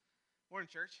Morning,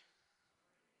 church.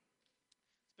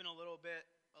 It's been a little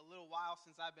while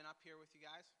since I've been up here with you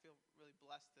guys. I feel really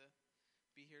blessed to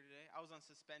be here today. I was on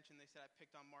suspension. They said I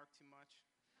picked on Mark too much,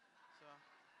 so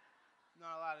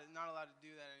not allowed to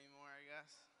do that anymore, I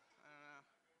guess. I don't know.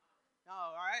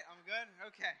 No, all right, I'm good.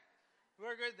 Okay,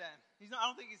 we're good then. I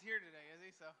don't think he's here today, is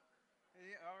he? So,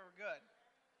 we're good.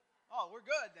 Oh, we're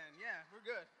good then. Yeah, we're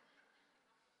good.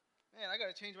 Man, I got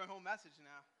to change my whole message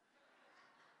now.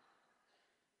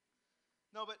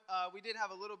 No, but we did have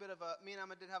me and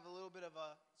Emma did have a little bit of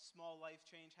a small life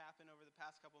change happen over the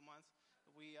past couple months.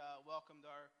 We welcomed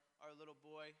our little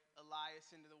boy,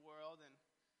 Elias, into the world, and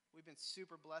we've been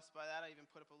super blessed by that. I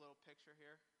even put up a little picture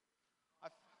here.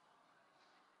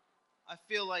 I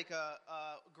feel like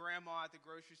a grandma at the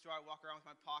grocery store. I walk around with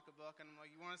my pocketbook, and I'm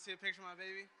like, you want to see a picture of my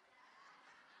baby?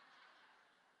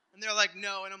 And they're like,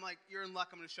 no, and I'm like, you're in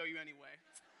luck. I'm going to show you anyway.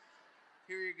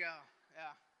 Here you go.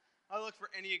 Yeah. I look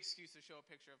for any excuse to show a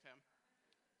picture of him.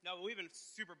 No, but we've been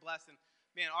super blessed, and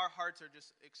man, our hearts are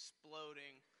just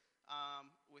exploding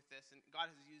with this. And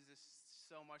God has used this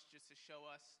so much just to show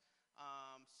us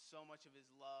so much of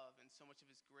His love and so much of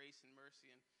His grace and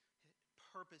mercy and His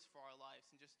purpose for our lives.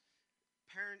 And just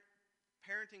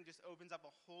parenting just opens up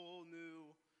a whole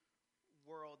new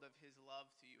world of His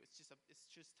love to you. It's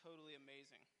just totally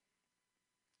amazing.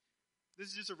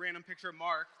 This is just a random picture of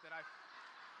Mark that I.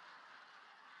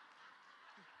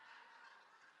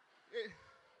 Yeah.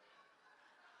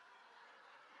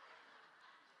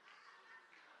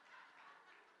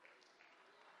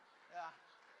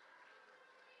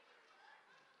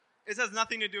 This has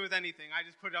nothing to do with anything. I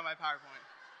just put it on my PowerPoint.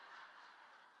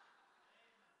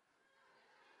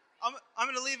 I'm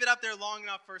going to leave it up there long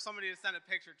enough for somebody to send a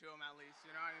picture to him at least.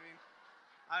 You know what I mean?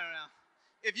 I don't know.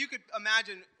 If you could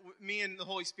imagine me and the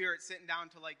Holy Spirit sitting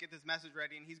down to get this message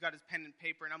ready, and he's got his pen and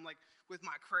paper, and I'm with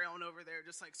my crayon over there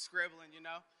just scribbling, you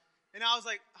know? And I was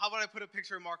like, how about I put a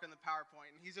picture of Mark on the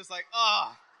PowerPoint? And he's just like,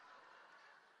 oh.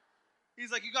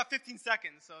 He's like, you got 15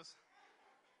 seconds. So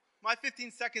my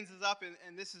 15 seconds is up,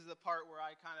 and this is the part where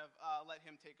I kind of let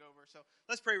him take over. So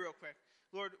let's pray real quick.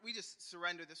 Lord, we just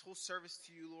surrender this whole service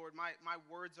to you, Lord. My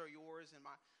words are yours, and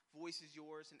my voice is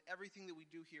yours, and everything that we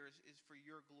do here is for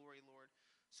your glory, Lord.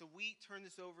 So we turn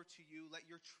this over to you. Let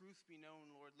your truth be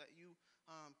known, Lord. Let you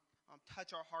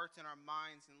touch our hearts and our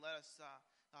minds, and let us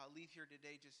leave here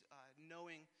today just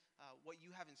knowing what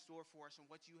you have in store for us and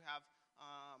what you have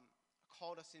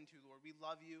called us into, Lord. We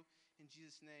love you. In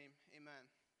Jesus' name, amen.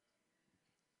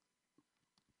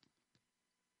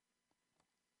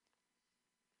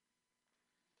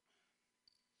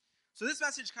 So this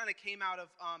message kind of came out of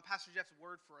Pastor Jeff's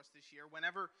word for us this year.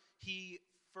 Whenever he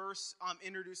first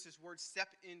introduced this word,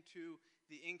 step into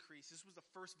the increase, this was the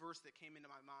first verse that came into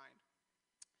my mind.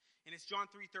 And it's John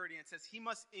 3:30, and it says, he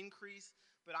must increase,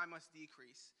 but I must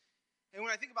decrease. And when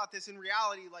I think about this, in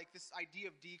reality, this idea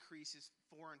of decrease is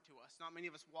foreign to us. Not many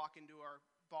of us walk into our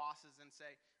bosses and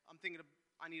say, I need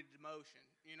a demotion.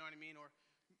 You know what I mean? Or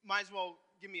might as well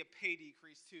give me a pay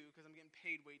decrease too, because I'm getting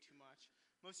paid way too much.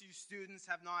 Most of you students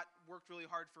have not worked really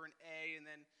hard for an A and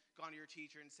then gone to your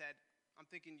teacher and said, I'm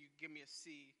thinking you give me a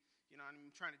C. You know, I'm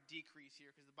trying to decrease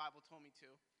here because the Bible told me to.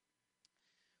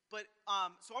 But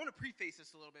so I'm going to preface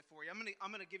this a little bit for you. I'm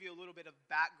going to give you a little bit of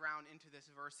background into this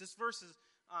verse. This verse is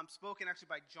spoken actually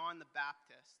by John the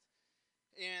Baptist.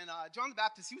 And John the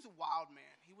Baptist, he was a wild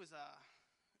man. He was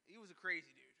a crazy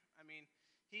dude. I mean,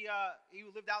 he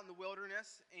lived out in the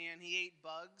wilderness, and he ate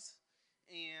bugs,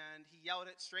 and he yelled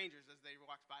at strangers as they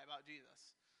walked by about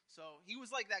Jesus. So he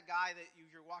was like that guy that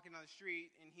you're walking on the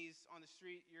street, and he's on the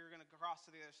street, you're going to cross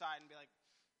to the other side and be like,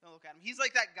 don't look at him. He's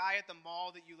like that guy at the mall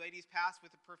that you ladies pass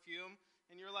with the perfume,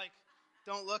 and you're like,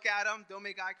 don't look at him, don't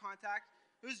make eye contact.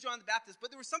 It was John the Baptist, but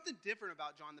there was something different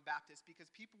about John the Baptist because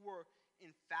people were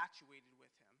infatuated with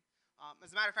him.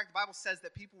 As a matter of fact, the Bible says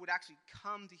that people would actually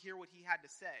come to hear what he had to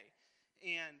say.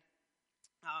 And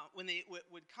when they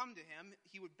would come to him,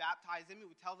 he would baptize them, he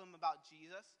would tell them about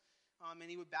Jesus, and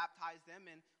he would baptize them,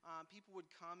 and people would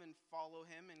come and follow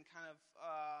him and kind of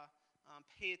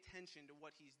pay attention to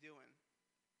what he's doing.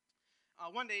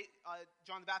 One day,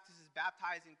 John the Baptist is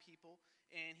baptizing people,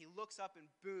 and he looks up and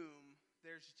boom,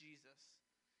 there's Jesus.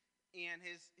 And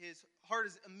his heart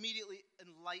is immediately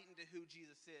enlightened to who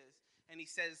Jesus is. And he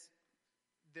says,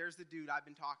 there's the dude I've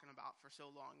been talking about for so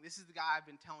long. This is the guy I've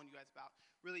been telling you guys about.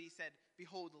 Really, he said,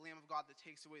 behold, the Lamb of God that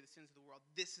takes away the sins of the world.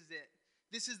 This is it.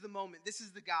 This is the moment. This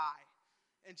is the guy.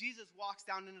 And Jesus walks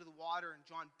down into the water, and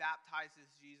John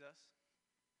baptizes Jesus.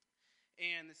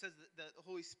 And it says that the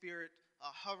Holy Spirit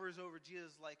hovers over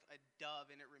Jesus like a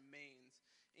dove, and it remains.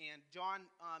 And John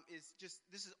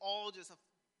this is all just a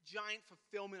giant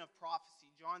fulfillment of prophecy.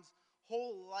 John's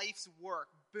whole life's work.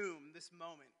 Boom, this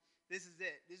moment. This is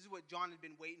it. This is what John had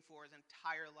been waiting for his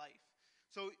entire life.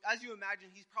 So as you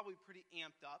imagine, he's probably pretty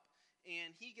amped up.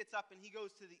 And he gets up and he goes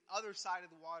to the other side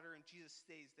of the water, and Jesus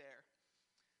stays there.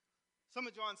 Some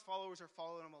of John's followers are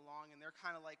following him along, and they're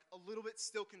kind of like a little bit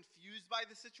still confused by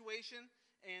the situation.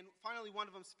 And finally one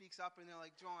of them speaks up, and they're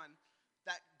like, John,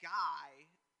 that guy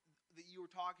that you were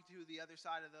talking to the other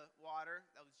side of the water,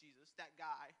 that was Jesus, that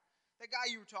guy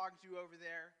you were talking to over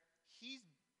there, he's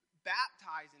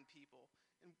baptizing people.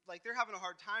 And like they're having a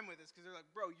hard time with this because they're like,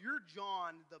 bro, you're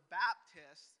John the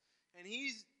Baptist, and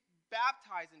he's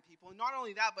baptizing people. And not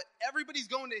only that, but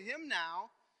everybody's going to him now,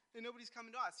 and nobody's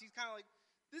coming to us. He's kind of like,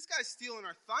 this guy's stealing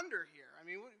our thunder here. I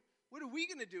mean, what are we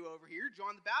going to do over here?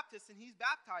 John the Baptist, and he's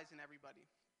baptizing everybody.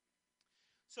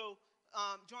 So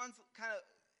John's kind of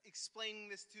explaining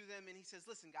this to them, and he says,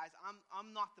 listen, guys,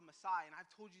 I'm not the Messiah, and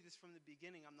I've told you this from the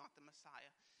beginning, I'm not the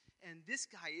Messiah. And this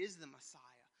guy is the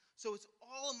Messiah. So it's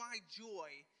all of my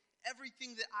joy,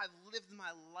 everything that I've lived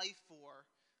my life for,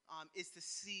 is to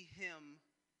see him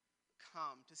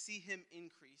come, to see him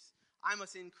increase. I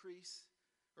must increase,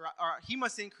 or he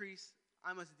must increase,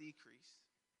 I must decrease.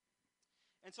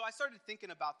 And so I started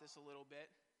thinking about this a little bit.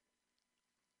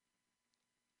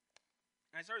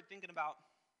 And I started thinking about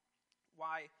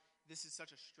why this is such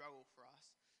a struggle for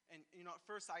us. And, at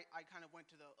first I kind of went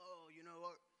to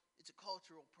it's a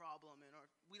cultural problem, and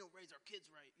we don't raise our kids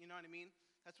right. You know what I mean?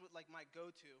 That's what, my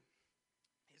go-to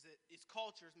is that it's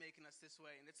culture's making us this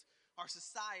way, and it's our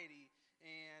society.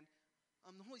 And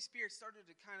the Holy Spirit started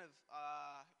to kind of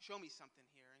show me something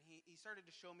here. And he started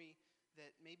to show me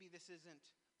that maybe this isn't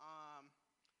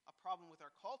a problem with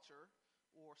our culture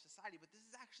or society, but this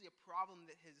is actually a problem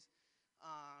that has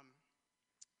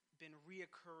been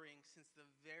reoccurring since the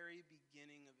very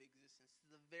beginning of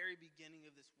existence, the very beginning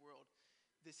of this world.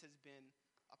 This has been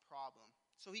a problem.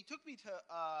 So he took me to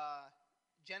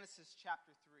Genesis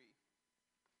chapter 3.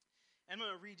 I'm going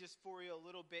to read just for you a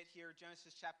little bit here.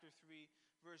 Genesis chapter 3,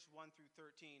 verse 1 through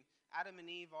 13. Adam and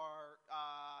Eve are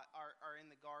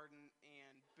in the garden,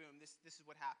 and boom, this is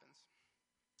what happens.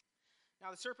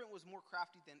 Now the serpent was more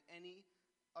crafty than any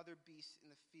other beast in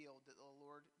the field that the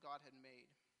Lord God had made.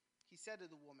 He said to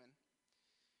the woman,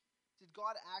 did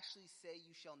God actually say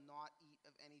you shall not eat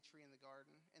of any tree in the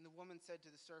garden? And the woman said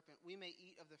to the serpent, we may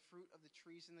eat of the fruit of the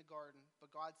trees in the garden, but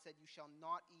God said you shall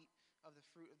not eat of the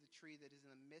fruit of the tree that is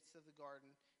in the midst of the garden,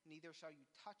 neither shall you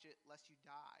touch it, lest you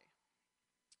die.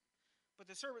 But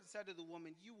the serpent said to the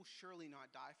woman, you will surely not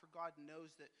die, for God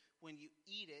knows that when you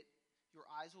eat it, your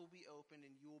eyes will be opened,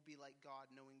 and you will be like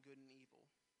God, knowing good and evil.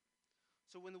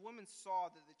 So when the woman saw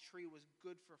that the tree was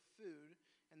good for food,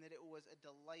 and that it was a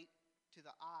delight to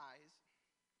the eyes,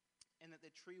 and that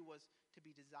the tree was to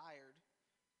be desired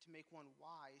to make one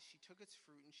wise, she took its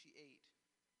fruit and she ate.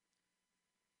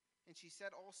 And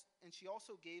she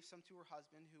also gave some to her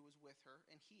husband who was with her,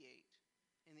 and he ate.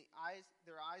 And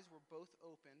their eyes were both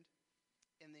opened,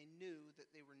 and they knew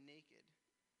that they were naked.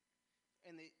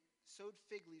 And they sewed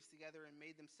fig leaves together and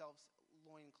made themselves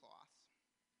loincloths.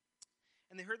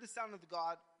 And they heard the sound of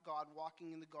God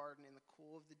walking in the garden in the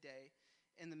cool of the day.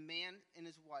 And the man and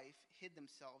his wife hid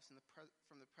themselves from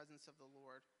the presence of the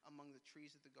Lord among the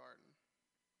trees of the garden.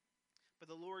 But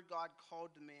the Lord God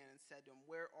called the man and said to him,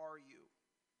 where are you?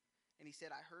 And he said,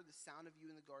 I heard the sound of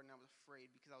you in the garden. I was afraid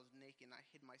because I was naked and I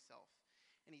hid myself.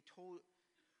 And he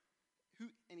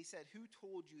said, who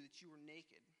told you that you were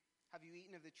naked? Have you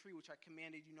eaten of the tree which I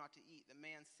commanded you not to eat? The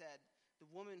man said, the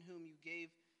woman whom you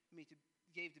gave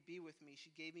to be with me,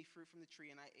 she gave me fruit from the tree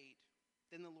and I ate.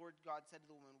 Then the Lord God said to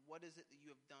the woman, what is it that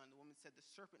you have done? The woman said, the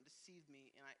serpent deceived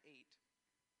me and I ate.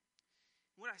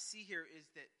 What I see here is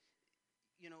that,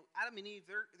 Adam and Eve,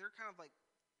 they're kind of like,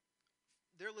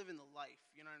 they're living the life,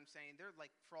 you know what I'm saying? They're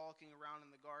like frolicking around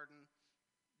in the garden,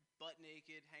 butt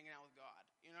naked, hanging out with God.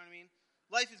 You know what I mean?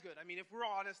 Life is good. I mean, if we're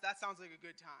honest, that sounds like a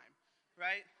good time,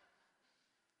 right?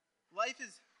 Life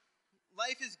is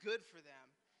good for them.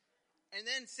 And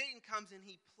then Satan comes and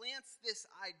he plants this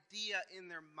idea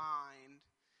in their mind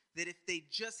that if they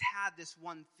just had this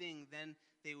one thing, then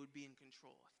they would be in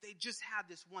control. If they just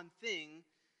had this one thing,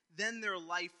 then their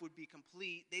life would be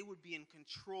complete. They would be in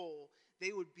control.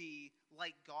 They would be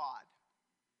like God.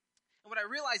 And what I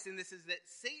realized in this is that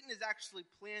Satan is actually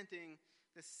planting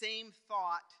the same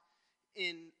thought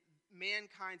in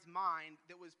mankind's mind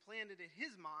that was planted in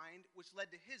his mind, which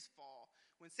led to his fall.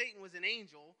 When Satan was an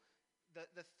angel,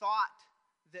 the thought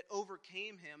that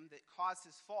overcame him, that caused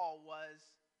his fall, was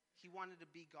he wanted to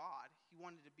be God. He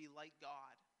wanted to be like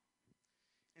God.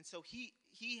 And so he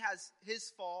has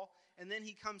his fall, and then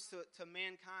he comes to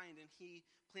mankind, and he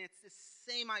plants this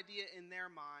same idea in their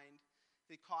mind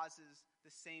that causes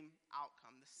the same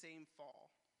outcome, the same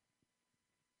fall.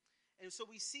 And so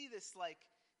we see this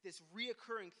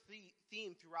reoccurring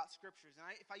theme throughout scriptures. And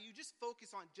if you just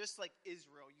focus on just like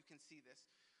Israel, you can see this.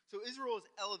 So Israel is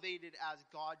elevated as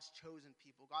God's chosen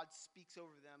people. God speaks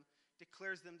over them,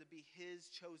 declares them to be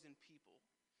his chosen people.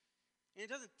 And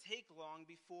it doesn't take long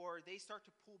before they start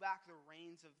to pull back the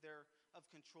reins of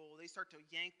control. They start to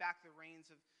yank back the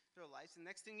reins of their lives. And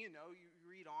next thing you know, you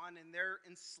read on and they're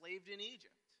enslaved in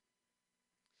Egypt.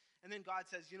 And then God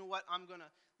says, you know what, I'm going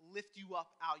to lift you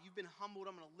up out. You've been humbled,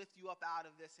 I'm going to lift you up out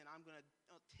of this, and I'm going to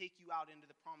take you out into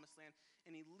the promised land.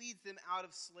 And he leads them out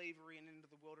of slavery and into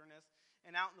the wilderness.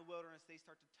 And out in the wilderness, they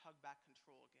start to tug back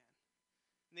control again.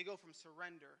 And they go from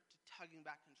surrender to tugging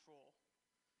back control.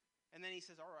 And then he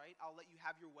says, all right, I'll let you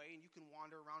have your way, and you can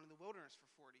wander around in the wilderness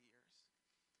for 40 years.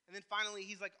 And then finally,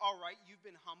 he's like, all right, you've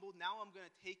been humbled. Now I'm going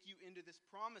to take you into this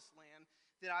promised land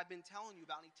that I've been telling you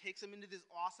about. And he takes them into this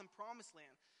awesome promised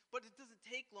land. But it doesn't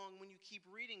take long when you keep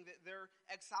reading that they're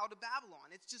exiled to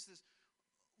Babylon. It's just this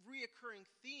reoccurring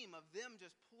theme of them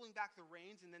just pulling back the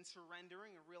reins and then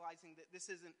surrendering and realizing that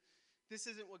this isn't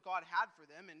what God had for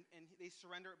them, and they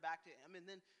surrender it back to him. And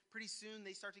then pretty soon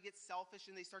they start to get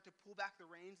selfish and they start to pull back the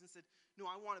reins and said,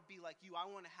 no, I want to be like you. I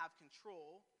want to have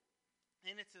control.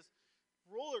 And it's this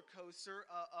roller coaster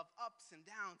of ups and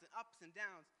downs and ups and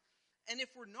downs. And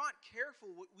if we're not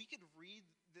careful, we could read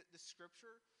the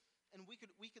scripture and we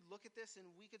could look at this and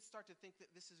we could start to think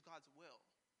that this is God's will.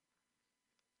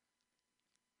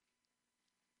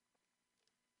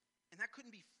 And that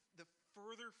couldn't be the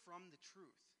further from the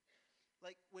truth.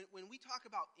 Like when we talk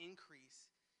about increase,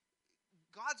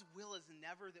 God's will is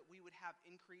never that we would have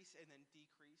increase and then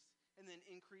decrease, and then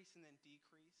increase and then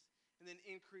decrease, and then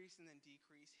increase and then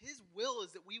decrease. His will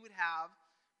is that we would have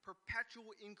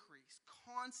perpetual increase,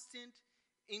 constant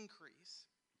increase.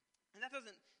 And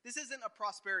this isn't a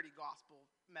prosperity gospel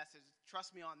message.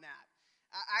 Trust me on that.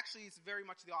 Actually, it's very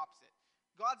much the opposite.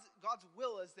 God's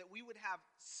will is that we would have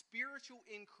spiritual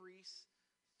increase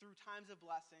through times of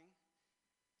blessing,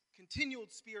 continual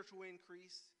spiritual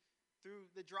increase through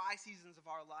the dry seasons of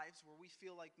our lives where we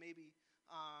feel like maybe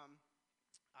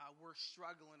we're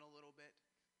struggling a little bit,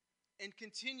 and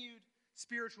continued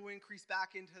spiritual increase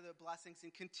back into the blessings,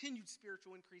 and continued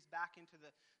spiritual increase back into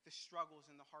the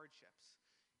struggles and the hardships.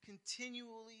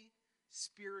 Continually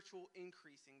spiritual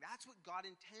increasing. That's what God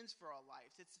intends for our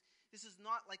lives. This is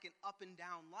not like an up and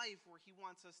down life where he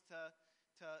wants us to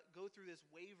go through this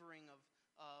wavering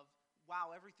of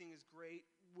wow, everything is great,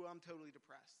 well, I'm totally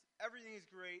depressed. Everything is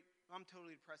great, I'm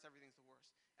totally depressed, everything's the worst.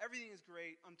 Everything is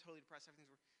great, I'm totally depressed, everything's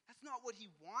the worst. That's not what he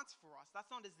wants for us. That's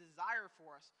not his desire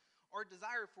for us. Our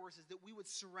desire for us is that we would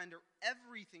surrender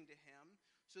everything to him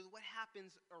so that what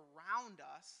happens around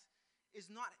us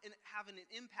is not having an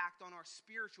impact on our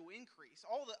spiritual increase.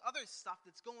 All the other stuff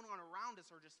that's going on around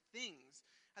us are just things.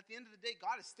 At the end of the day,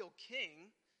 God is still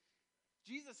king.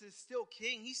 Jesus is still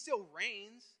king. He still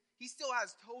reigns. He still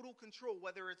has total control,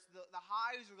 whether it's the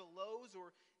highs or the lows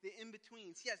or the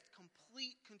in-betweens. He has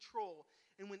complete control.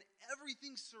 And when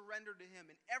everything's surrendered to him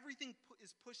and everything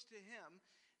is pushed to him,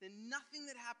 then nothing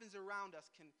that happens around us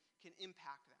can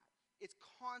impact that. It's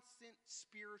constant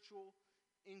spiritual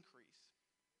increase.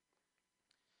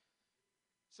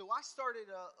 So I started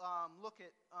to look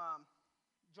at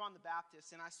John the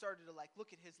Baptist, and I started to look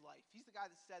at his life. He's the guy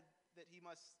that said that he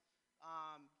must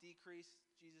decrease,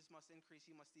 Jesus must increase,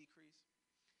 he must decrease.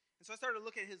 And so I started to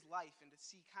look at his life and to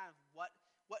see kind of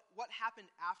what happened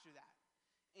after that.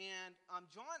 And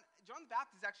John the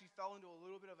Baptist actually fell into a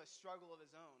little bit of a struggle of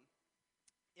his own.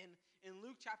 In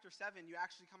Luke chapter 7, you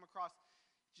actually come across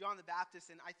John the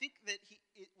Baptist, and I think that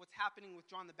what's happening with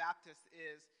John the Baptist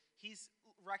is he's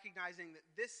recognizing that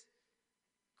this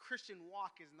Christian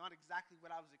walk is not exactly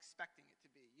what I was expecting it to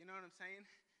be. You know what I'm saying?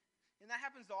 And that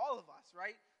happens to all of us,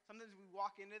 right? Sometimes we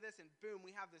walk into this and boom,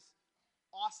 we have this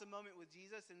awesome moment with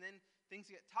Jesus, and then things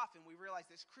get tough and we realize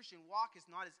this Christian walk is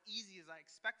not as easy as I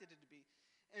expected it to be.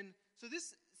 And so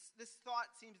this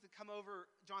thought seems to come over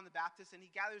John the Baptist, and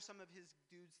he gathers some of his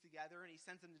dudes together and he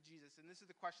sends them to Jesus. And this is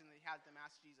the question that he had them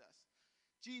ask Jesus.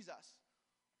 Jesus,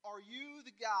 are you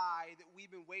the guy that we've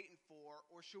been waiting for,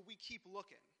 or should we keep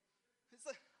looking? It's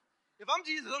like, if I'm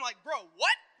Jesus, I'm like, bro,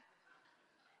 what?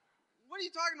 What are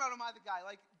you talking about? Am I the guy?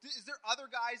 Is there other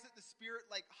guys that the Spirit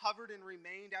hovered and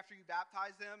remained after you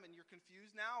baptized them, and you're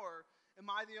confused now, or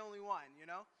am I the only one? You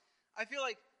know, I feel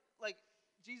like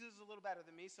Jesus is a little better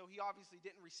than me, so he obviously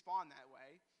didn't respond that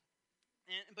way.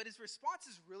 But his response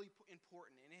is really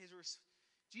important, and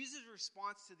Jesus'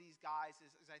 response to these guys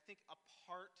is I think a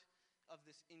part of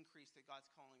this increase that God's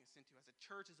calling us into as a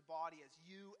church, as a body, as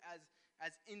you, as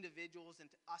as individuals and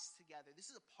to us together. This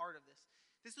is a part of this.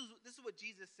 This is what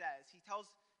Jesus says. He tells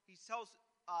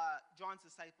John's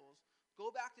disciples, go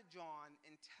back to John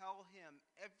and tell him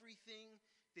everything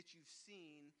that you've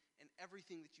seen and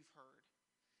everything that you've heard.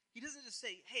 He doesn't just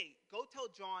say, hey, go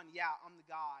tell John, yeah, I'm the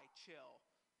guy, chill.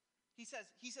 He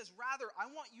says, rather, I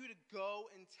want you to go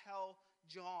and tell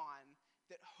John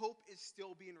that hope is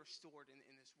still being restored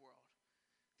in this world.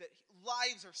 That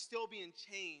lives are still being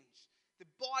changed. That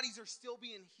bodies are still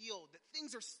being healed. That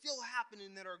things are still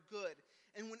happening that are good.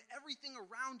 And when everything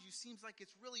around you seems like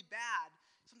it's really bad,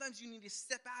 sometimes you need to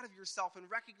step out of yourself and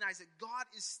recognize that God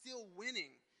is still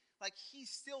winning. Like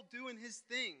he's still doing his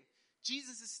thing.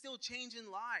 Jesus is still changing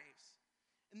lives.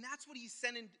 And that's what he's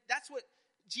sending. That's what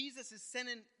Jesus is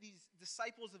sending these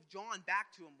disciples of John back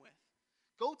to him with.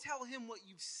 Go tell him what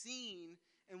you've seen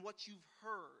and what you've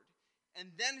heard.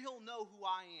 And then he'll know who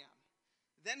I am.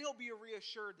 Then he'll be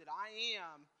reassured that I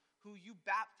am who you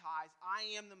baptize.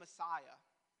 I am the Messiah.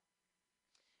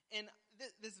 And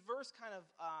this verse kind of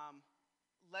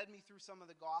led me through some of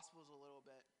the Gospels a little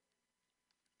bit.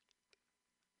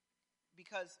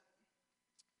 Because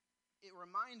it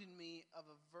reminded me of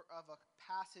a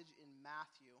passage in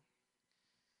Matthew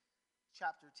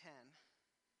chapter 10.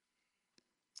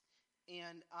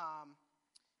 And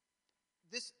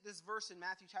this verse in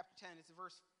Matthew chapter 10, it's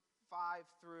verse 5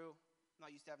 through, I'm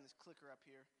not used to having this clicker up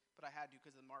here, but I had to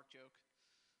because of the Mark joke.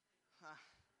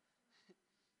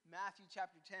 Matthew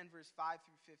chapter 10, verse 5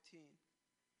 through 15.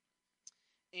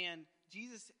 And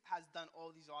Jesus has done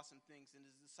all these awesome things, and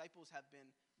his disciples have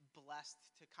been blessed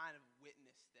to kind of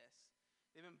witness this.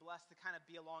 They've been blessed to kind of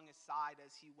be along his side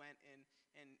as he went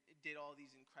and did all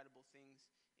these incredible things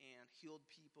and healed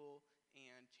people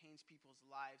and changed people's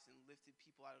lives and lifted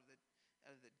people out of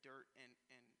the dirt and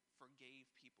forgave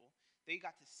people. They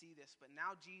got to see this, but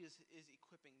now Jesus is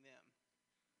equipping them.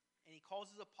 And he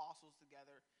calls his apostles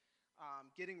together,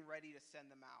 getting ready to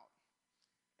send them out.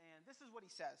 And this is what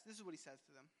he says. This is what he says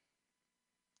to them.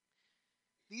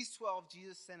 These 12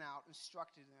 Jesus sent out,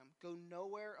 instructed them, go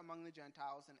nowhere among the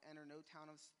Gentiles and enter no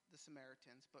town of the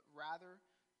Samaritans, but rather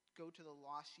go to the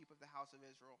lost sheep of the house of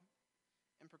Israel.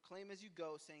 And proclaim as you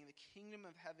go, saying, the kingdom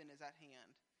of heaven is at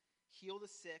hand. Heal the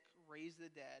sick, raise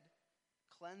the dead,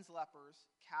 cleanse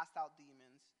lepers, cast out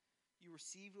demons. You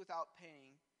received without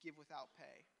paying, give without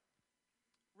pay.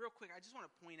 Real quick, I just want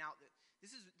to point out that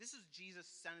this is Jesus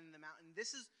sending them out, and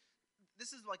this is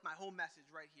like my whole message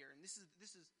right here. And this is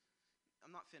I'm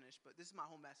not finished, but this is my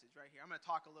whole message right here. I'm going to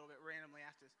talk a little bit randomly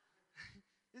after this.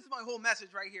 This is my whole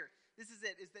message right here. This is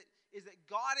it. Is that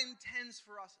God intends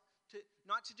for us to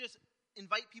not to just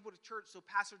invite people to church so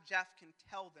Pastor Jeff can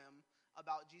tell them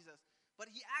about Jesus. But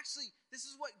this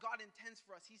is what God intends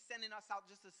for us. He's sending us out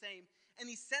just the same. And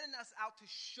he's sending us out to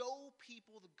show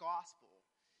people the gospel.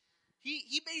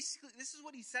 He basically, this is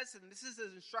what he says to them. This is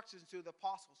his instructions to the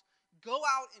apostles. Go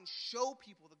out and show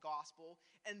people the gospel,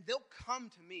 and they'll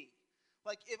come to me.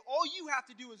 Like, if all you have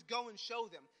to do is go and show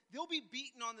them, they'll be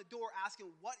beating on the door asking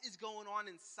what is going on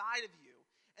inside of you.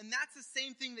 And that's the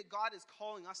same thing that God is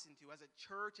calling us into as a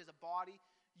church, as a body,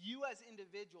 you as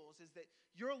individuals, is that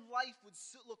your life would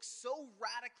look so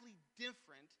radically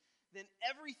different than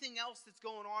everything else that's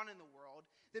going on in the world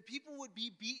that people would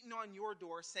be beating on your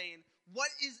door saying,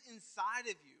 what is inside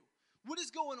of you? What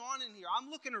is going on in here? I'm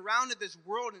looking around at this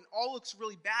world and all looks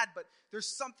really bad, but there's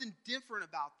something different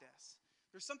about this.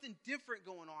 There's something different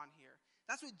going on here.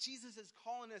 That's what Jesus is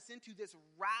calling us into, to be this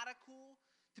radical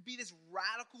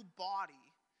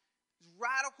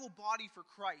body for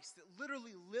Christ that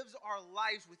literally lives our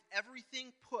lives with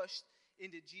everything pushed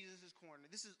into Jesus' corner.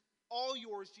 This is all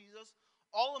yours, Jesus.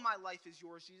 All of my life is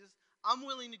yours, Jesus. I'm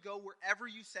willing to go wherever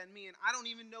you send me, and I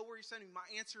don't even know where you're sending me. My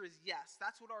answer is yes.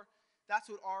 That's what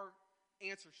our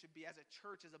answer should be as a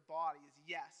church, as a body, is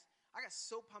yes. I got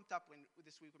so pumped up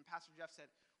this week when Pastor Jeff said,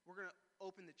 we're going to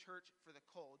open the church for the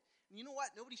cold. And you know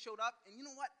what? Nobody showed up. And you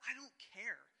know what? I don't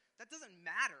care. That doesn't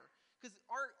matter. Because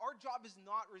our job is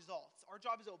not results. Our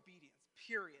job is obedience,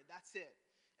 period. That's it.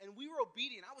 And we were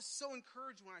obedient. I was so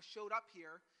encouraged when I showed up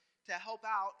here to help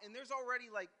out. And there's already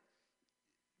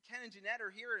Ken and Jeanette are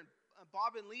here, and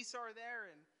Bob and Lisa are there,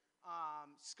 and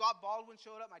Scott Baldwin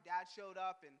showed up. My dad showed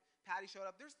up, and Patty showed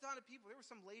up. There's a ton of people. There was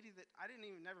some lady that I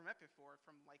never met before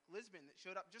from Lisbon that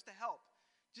showed up just to help.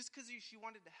 Just because she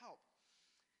wanted to help.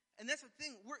 And that's the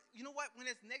thing. You know what? When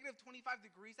it's negative 25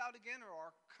 degrees out again,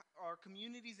 or our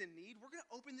community's in need, we're going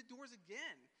to open the doors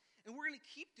again. And we're going to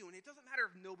keep doing it. It doesn't matter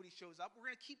if nobody shows up. We're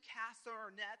going to keep casting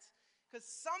our nets, because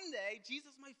someday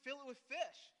Jesus might fill it with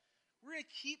fish. We're going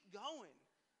to keep going.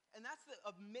 And that's the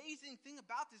amazing thing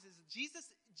about this is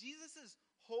Jesus'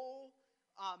 whole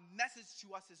message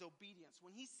to us is obedience.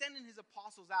 When he's sending his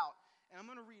apostles out, and I'm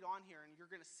going to read on here, and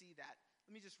you're going to see that.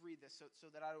 Let me just read this so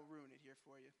that I don't ruin it here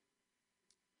for you.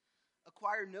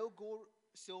 Acquire no gold,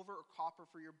 silver, or copper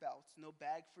for your belts, no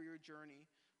bag for your journey,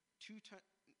 two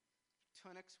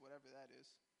tunics, whatever that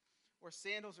is, or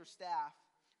sandals or staff,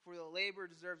 for the laborer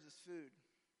deserves his food.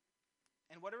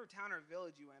 And whatever town or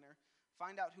village you enter,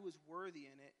 find out who is worthy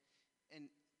in it, and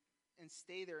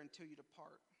stay there until you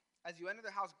depart. As you enter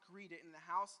the house, greet it, and the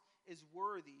house is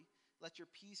worthy, let your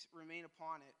peace remain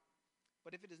upon it.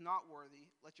 But if it is not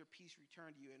worthy, let your peace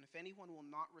return to you. And if anyone will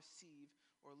not receive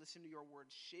or listen to your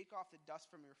words, shake off the dust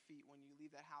from your feet when you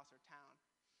leave that house or town.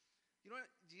 You know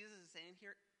what Jesus is saying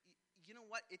here? You know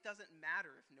what? It doesn't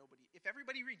matter if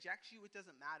everybody rejects you, it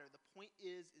doesn't matter. The point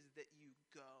is that you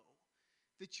go,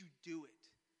 that you do it,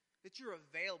 that you're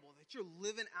available, that you're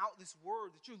living out this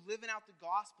word, that you're living out the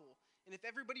gospel. And if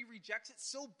everybody rejects it,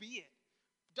 so be it.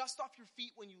 Dust off your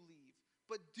feet when you leave.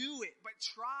 But do it. But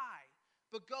try.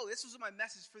 But go. This was my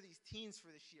message for these teens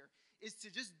for this year, is to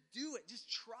just do it. Just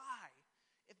try.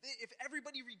 If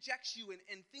everybody rejects you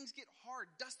and things get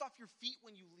hard, dust off your feet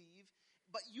when you leave.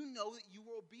 But you know that you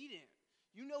were obedient.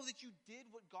 You know that you did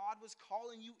what God was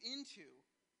calling you into.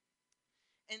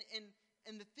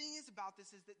 And the thing is about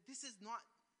this is that this is not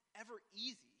ever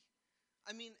easy.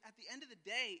 I mean, at the end of the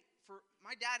day,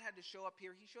 my dad had to show up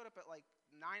here. He showed up at like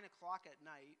 9 o'clock at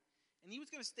night, and he was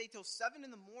going to stay till 7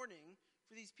 in the morning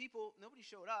for these people. Nobody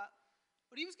showed up,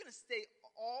 but he was going to stay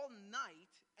all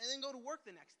night and then go to work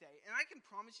the next day. And I can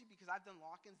promise you, because I've done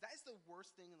lock-ins, that is the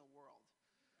worst thing in the world.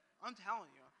 I'm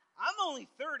telling you. I'm only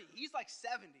 30. He's like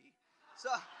 70. So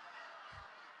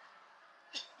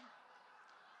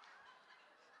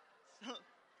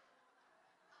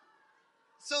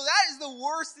that is the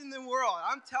worst in the world.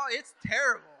 I'm telling you, it's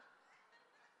terrible.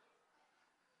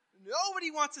 Nobody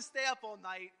wants to stay up all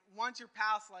night once you're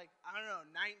past, 19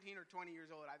 or 20 years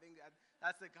old. I think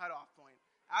that's the cutoff point.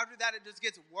 After that, it just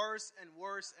gets worse and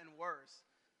worse and worse.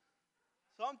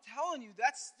 So I'm telling you,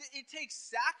 it takes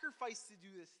sacrifice to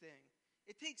do this thing.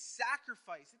 It takes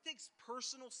sacrifice. It takes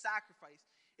personal sacrifice.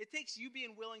 It takes you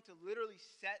being willing to literally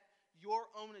set your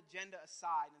own agenda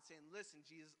aside and saying, listen,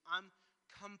 Jesus, I'm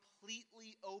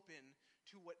completely open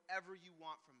to whatever you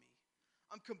want from me.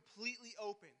 I'm completely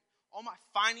open. All my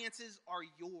finances are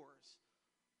yours.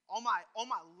 All my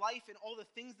life and all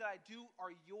the things that I do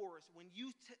are yours. When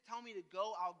you tell me to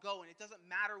go, I'll go. And it doesn't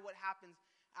matter what happens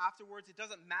afterwards. It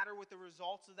doesn't matter what the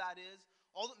results of that is.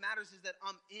 All that matters is that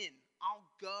I'm in. I'll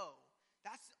go.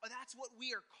 That's what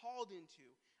we are called into.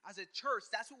 As a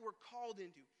church, that's what we're called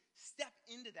into. Step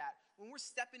into that. When we're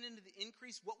stepping into the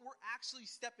increase, what we're actually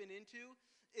stepping into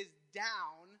is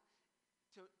down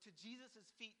to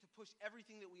Jesus' feet to push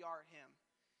everything that we are at him.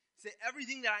 Say,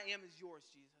 everything that I am is yours,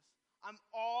 Jesus. I'm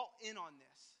all in on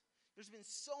this. There's been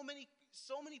so many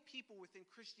people within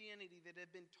Christianity that have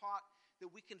been taught that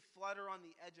we can flutter on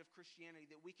the edge of Christianity,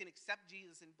 that we can accept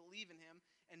Jesus and believe in him,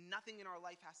 and nothing in our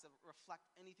life has to reflect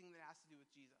anything that has to do with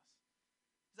Jesus.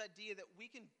 This idea that we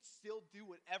can still do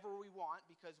whatever we want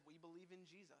because we believe in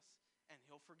Jesus, and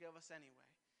he'll forgive us anyway.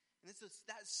 And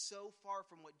that's so far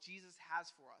from what Jesus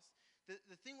has for us.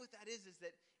 The thing with that is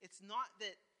that it's not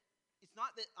that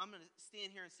I'm going to stand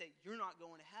here and say, you're not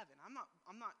going to heaven. I'm not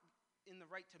in the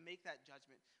right to make that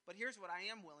judgment. But here's what I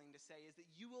am willing to say is that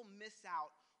you will miss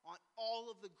out on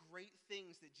all of the great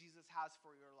things that Jesus has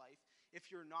for your life if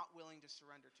you're not willing to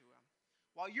surrender to him.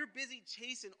 While you're busy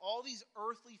chasing all these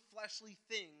earthly, fleshly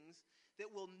things that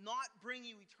will not bring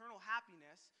you eternal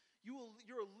happiness,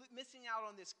 you're missing out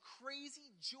on this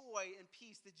crazy joy and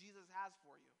peace that Jesus has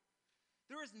for you.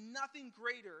 There is nothing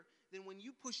greater than when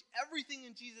you push everything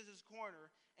in Jesus'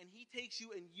 corner and he takes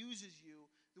you and uses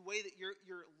you the way that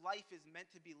your life is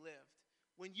meant to be lived.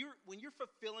 When you're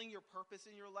fulfilling your purpose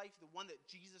in your life, the one that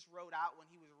Jesus wrote out when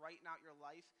he was writing out your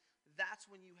life, that's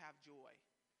when you have joy.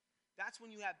 That's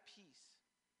when you have peace.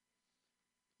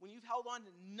 When you've held on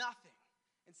to nothing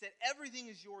and said,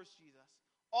 everything is yours, Jesus.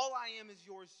 All I am is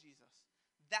yours, Jesus.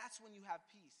 That's when you have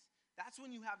peace. That's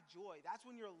when you have joy. That's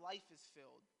when your life is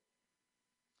filled.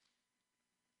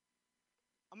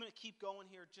 I'm going to keep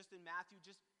going here just in Matthew,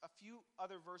 just a few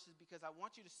other verses, because I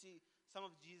want you to see some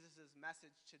of Jesus'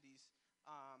 message to these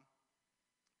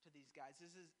guys.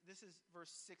 This is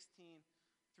verse 16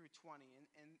 through 20,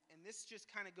 and this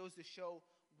just kind of goes to show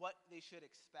what they should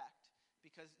expect,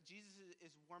 because Jesus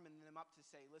is warming them up to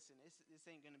say, listen, this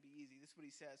ain't going to be easy. This is what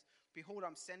he says. Behold,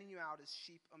 I'm sending you out as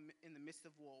sheep in the midst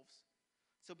of wolves.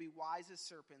 So be wise as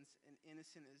serpents and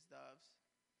innocent as doves.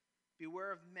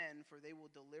 Beware of men, for they will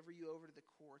deliver you over to the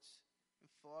courts and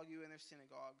flog you in their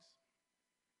synagogues.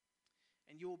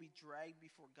 And you will be dragged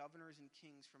before governors and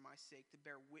kings for my sake, to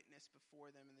bear witness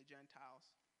before them and the Gentiles.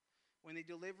 When they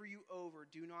deliver you over,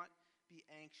 do not be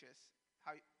anxious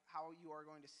how you are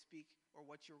going to speak or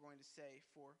what you are going to say,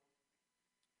 for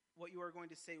what you are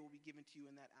going to say will be given to you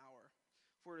in that hour.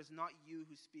 For it is not you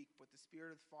who speak, but the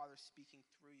Spirit of the Father speaking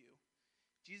through you.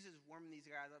 Jesus is warming these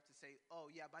guys up to say,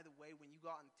 oh yeah, by the way, when you go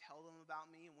out and tell them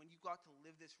about me, and when you go out to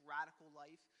live this radical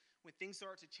life, when things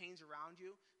start to change around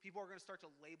you, people are going to start to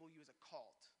label you as a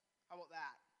cult. How about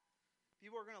that?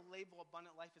 People are going to label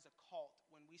Abundant Life as a cult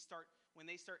when they start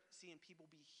seeing people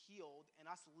be healed and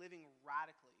us living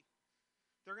radically.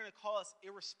 They're going to call us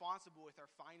irresponsible with our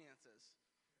finances.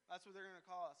 That's what they're going to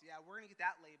call us. Yeah, we're going to get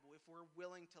that label if we're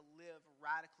willing to live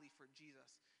radically for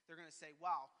Jesus. They're going to say,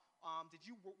 wow, did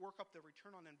you work up the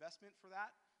return on investment for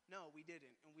that? No, we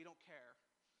didn't, and we don't care.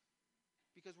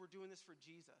 Because we're doing this for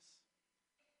Jesus.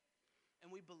 And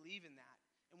we believe in that.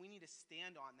 And we need to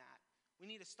stand on that. We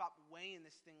need to stop weighing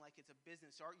this thing like it's a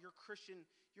business. Your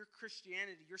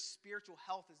Christianity, your spiritual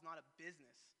health is not a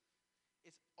business.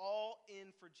 It's all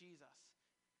in for Jesus.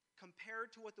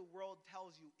 Compared to what the world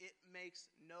tells you, it makes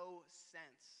no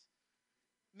sense.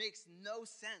 Makes no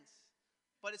sense.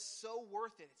 But it's so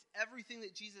worth it. It's everything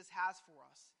that Jesus has for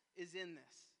us is in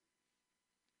this.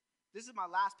 This is my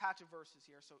last patch of verses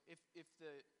here. So if you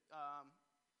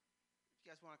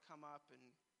guys want to come up and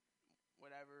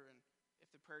whatever, and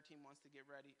if the prayer team wants to get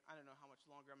ready, I don't know how much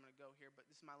longer I'm going to go here, but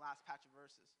this is my last patch of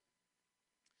verses.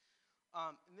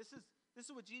 And this is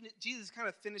what Jesus kind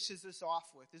of finishes this off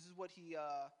with. This is what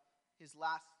his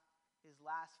last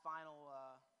final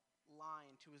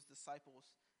line to his disciples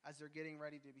as they're getting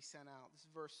ready to be sent out. This is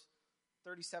verse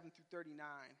 37 through 39.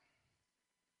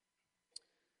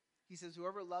 He says,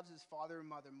 whoever loves his father or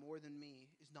mother more than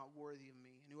me is not worthy of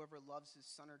me. And whoever loves his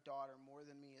son or daughter more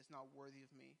than me is not worthy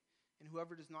of me. And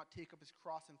whoever does not take up his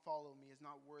cross and follow me is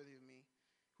not worthy of me.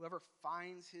 Whoever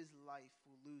finds his life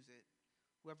will lose it.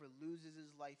 Whoever loses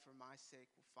his life for my sake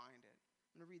will find it.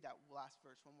 I'm going to read that last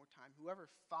verse one more time.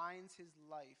 Whoever finds his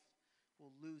life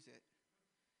will lose it.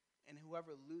 And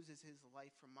whoever loses his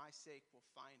life for my sake will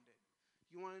find it.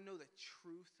 You want to know the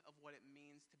truth of what it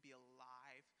means to be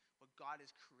alive, what God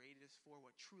has created us for,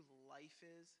 what true life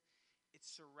is? It's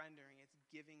surrendering. It's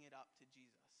giving it up to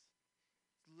Jesus.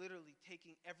 It's literally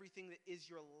taking everything that is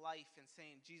your life and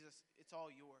saying, Jesus, it's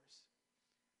all yours.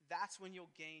 That's when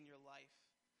you'll gain your life.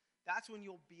 That's when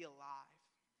you'll be alive.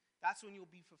 That's when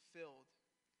you'll be fulfilled.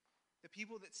 The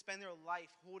people that spend their life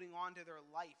holding on to their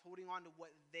life, holding on to what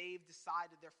they've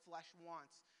decided their flesh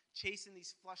wants, chasing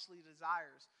these fleshly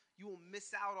desires, you will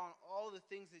miss out on all the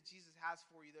things that Jesus has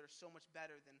for you that are so much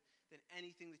better than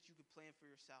anything that you could plan for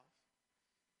yourself.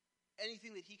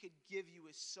 Anything that he could give you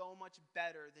is so much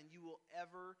better than you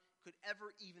could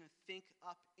ever even think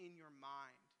up in your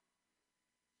mind.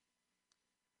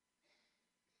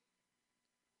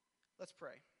 Let's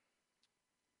pray.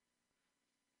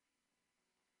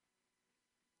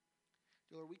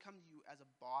 Dear Lord, we come to you as a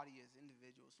body, as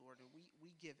individuals, Lord, and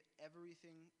we give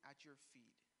everything at your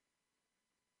feet.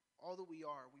 All that we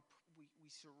are, we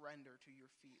surrender to your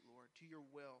feet, Lord, to your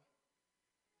will.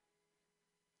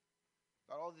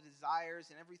 God, all the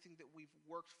desires and everything that we've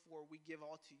worked for, we give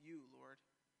all to you, Lord.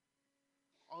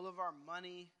 All of our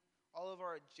money, all of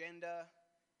our agenda,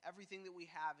 everything that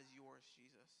we have is yours,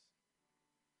 Jesus.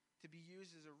 To be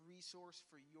used as a resource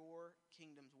for your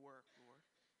kingdom's work, Lord.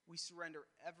 We surrender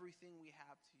everything we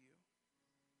have to you.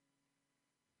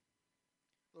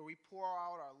 Lord, we pour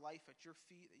out our life at your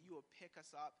feet, that you will pick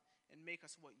us up and make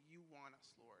us what you want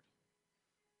us, Lord.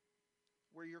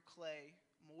 We're your clay.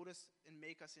 Mold us and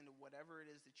make us into whatever it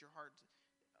is that your heart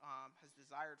has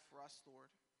desired for us, Lord.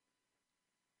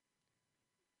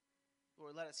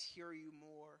 Lord, let us hear you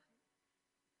more.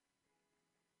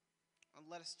 And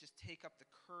let us just take up the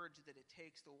courage that it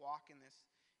takes to walk in this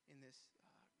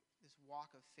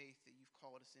walk of faith that you've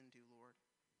called us into, Lord.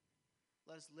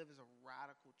 Let us live as a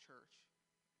radical church,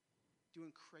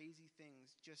 doing crazy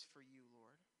things just for you,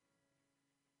 Lord.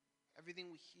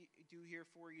 Everything we do here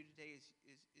for you today is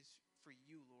for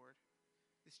you, Lord.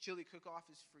 This chili cook-off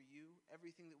is for you.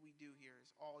 Everything that we do here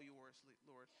is all yours,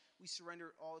 Lord. We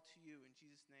surrender it all to you in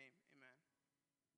Jesus' name.